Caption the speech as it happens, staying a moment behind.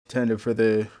contender for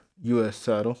the U.S.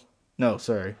 title. No,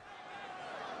 sorry.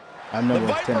 I'm number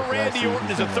one contender for Randy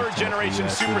Orton is a third-generation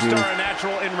superstar and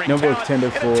natural in-ring number talent,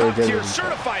 contender for and a top-tier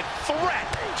certified threat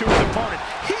to his opponent.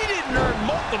 He didn't earn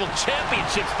multiple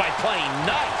championships by playing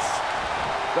nice.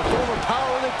 The former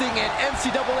powerlifting and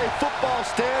NCAA football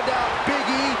standout Big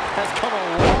E has come a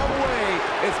long way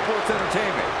in sports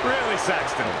entertainment. Really,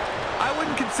 Saxton? I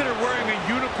wouldn't consider wearing a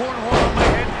unicorn horn on my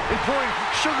head and pouring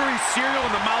sugary cereal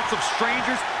in the mouths of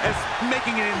strangers as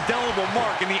making an indelible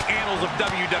mark in the annals of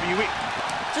WWE.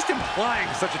 Just implying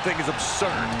such a thing is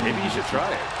absurd. Maybe you should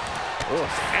try it. Ugh.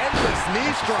 Endless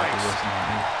knee strikes.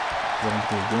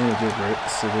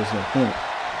 So there's no point.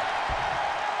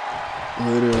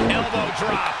 Literally, elbow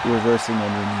drop. Reversing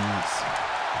on your knees.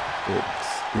 It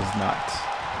is not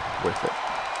worth it.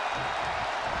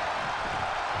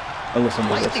 Unless I'm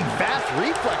lightning fast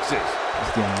reflexes.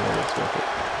 It's the only way that's worth it.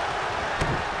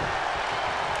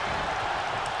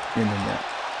 And then that.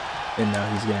 And now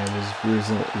he's gonna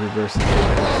reverse it.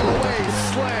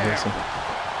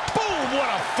 Boom! What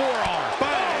a forearm!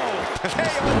 Boom! KO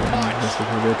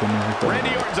punch.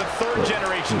 Randy Orton's a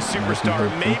third-generation superstar,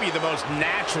 maybe the most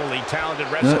naturally talented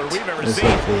wrestler we've ever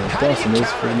seen. How do you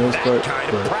counter that kind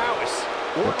of prowess?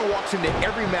 Orton walks into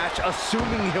every match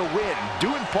assuming he'll win,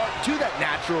 due in part to that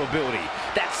natural ability.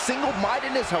 That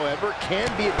single-mindedness, however, can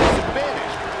be a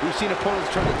disadvantage. We've seen opponents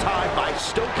turn the tide by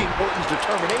stoking Orton's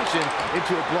determination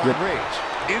into a blind rage.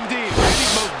 Indeed,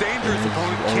 Randy's most dangerous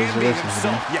opponent can be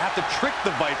himself. You have to trick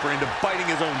the Viper into biting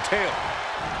his own tail.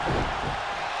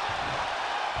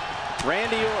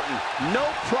 Randy Orton, no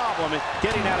problem in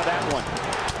getting out of that one.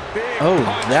 Oh,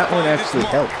 that one actually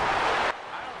helped.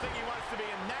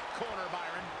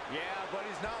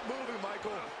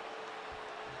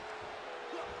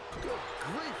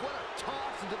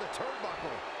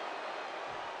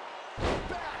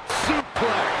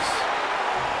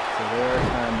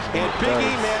 And Big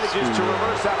E manages to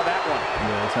reverse out of that one.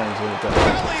 Yeah, times when it does.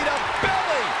 Belly to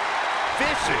belly!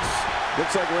 Vicious.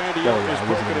 Looks like Randy Orton is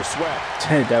broken a sweat.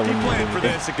 He planned for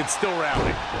this and can still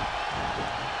rally.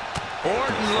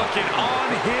 Orton looking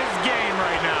on his game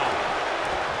right now.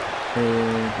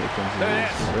 And here comes the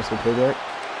wrestle playback.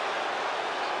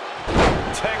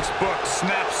 Textbook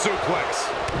snap suplex.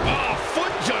 Oh,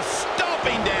 foot just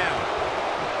stomping down.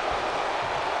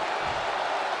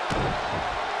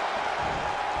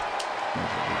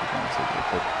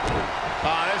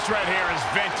 This right here is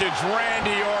vintage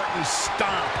Randy Orton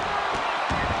stomp.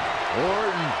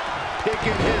 Orton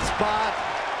picking his spot.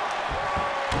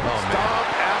 Stomp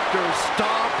after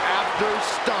stomp after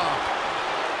stomp.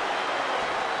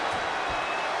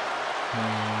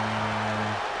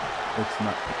 It's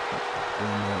not.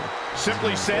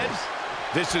 Simply said,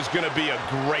 this is going to be a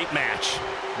great match.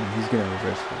 He's going to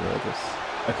reverse regardless.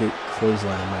 Okay,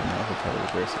 clothesline him right now. He'll probably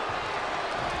reverse it.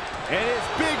 And it's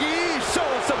Big E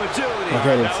showing some agility.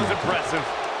 Okay, that was impressive.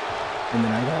 And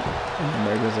then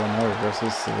there goes all my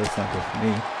reversals, so that's not good for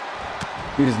me.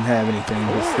 He doesn't have anything,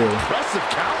 but still. Impressive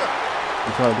counter.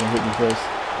 He's probably gonna hit me first.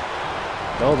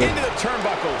 Into the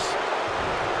turnbuckles.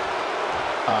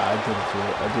 I did it too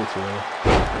early. I did it too early.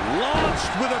 Launched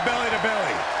with a belly to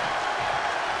belly.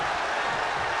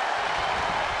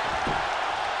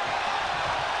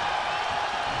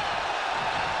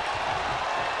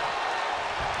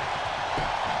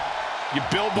 You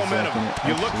build momentum.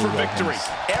 You look for victory.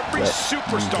 Every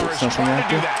superstar is trying to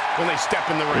do that when they step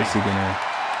in the ring. Is he gonna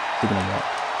walk?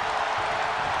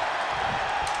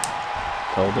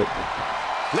 Called it.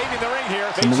 Leaving the ring here.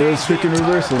 Some of those freaking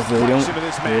reversals, they don't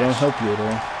help you at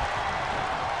all.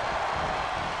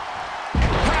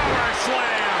 Power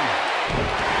slam.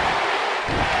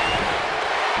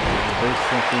 Reverse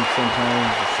something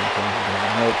sometimes it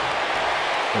doesn't help.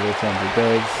 Other times it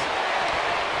does.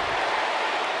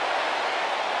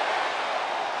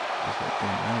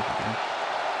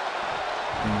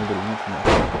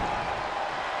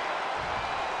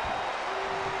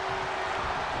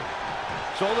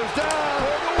 Shoulders down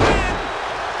for the win.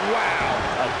 Wow,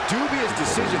 a dubious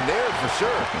decision there for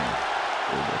sure.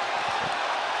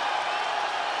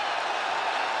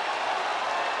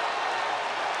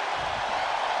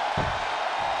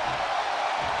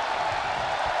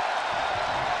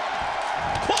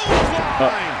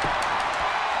 Clothesline.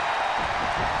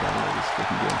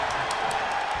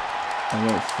 I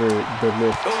went for the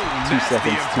lift 2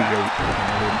 seconds too late and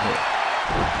I didn't hit.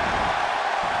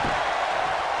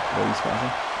 What are you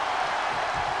sponsoring?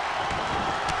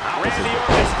 Randy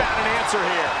Orton has found an answer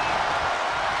here.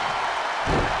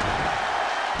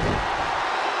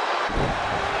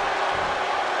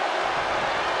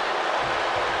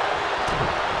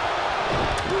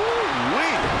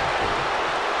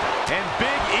 And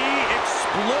Big E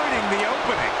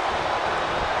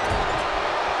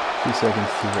 2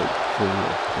 seconds too late for you.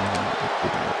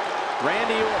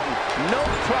 Randy Orton, no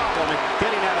problem in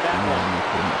getting out of that one.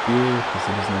 Put him up here because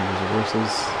he doesn't have his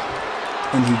reversals.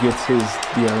 And he gets his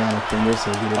ironic finger, so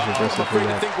he gets his reversal for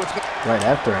that right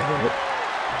after I hit it.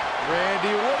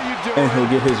 Randy, what are you doing? And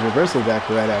he'll get his reversal back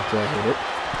right after I hit it.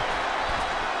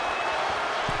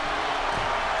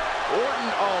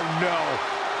 Orton, oh no.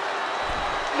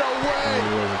 No way.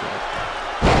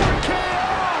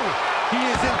 KO! He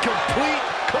is in complete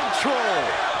control.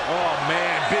 Oh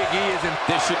man, Big E is in.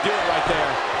 This should do it right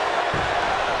there.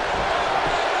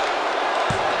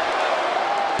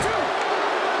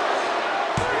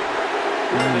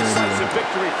 Decisive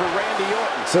victory for Randy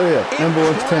Orton. So yeah,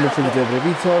 #1 contender for the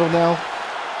WWE title now.